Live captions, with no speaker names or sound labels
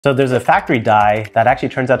So there's a factory dye that actually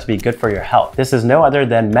turns out to be good for your health. This is no other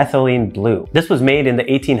than methylene blue. This was made in the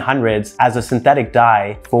 1800s as a synthetic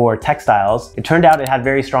dye for textiles. It turned out it had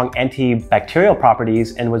very strong antibacterial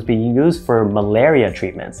properties and was being used for malaria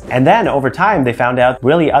treatments. And then over time, they found out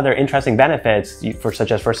really other interesting benefits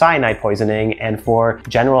such as for cyanide poisoning and for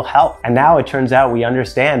general health. And now it turns out we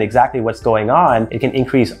understand exactly what's going on. It can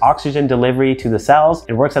increase oxygen delivery to the cells.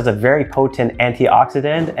 It works as a very potent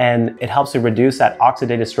antioxidant, and it helps to reduce that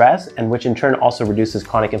oxidative stress, and which in turn also reduces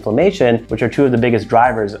chronic inflammation, which are two of the biggest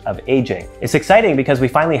drivers of aging. It's exciting because we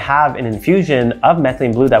finally have an infusion of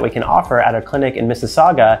methylene blue that we can offer at our clinic in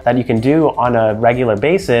Mississauga that you can do on a regular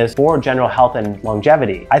basis for general health and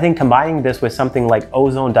longevity. I think combining this with something like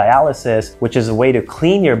ozone dialysis, which is a way to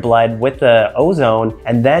clean your blood with the ozone,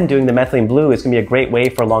 and then doing the methylene blue is going to be a great way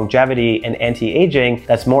for longevity and anti-aging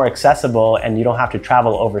that's more accessible and you don't have to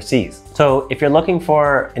travel overseas. So if you're looking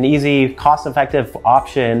for an easy, cost-effective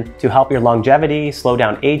option to help your longevity, slow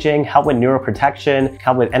down aging, help with neuroprotection,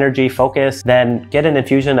 help with energy focus, then get an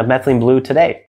infusion of methylene blue today.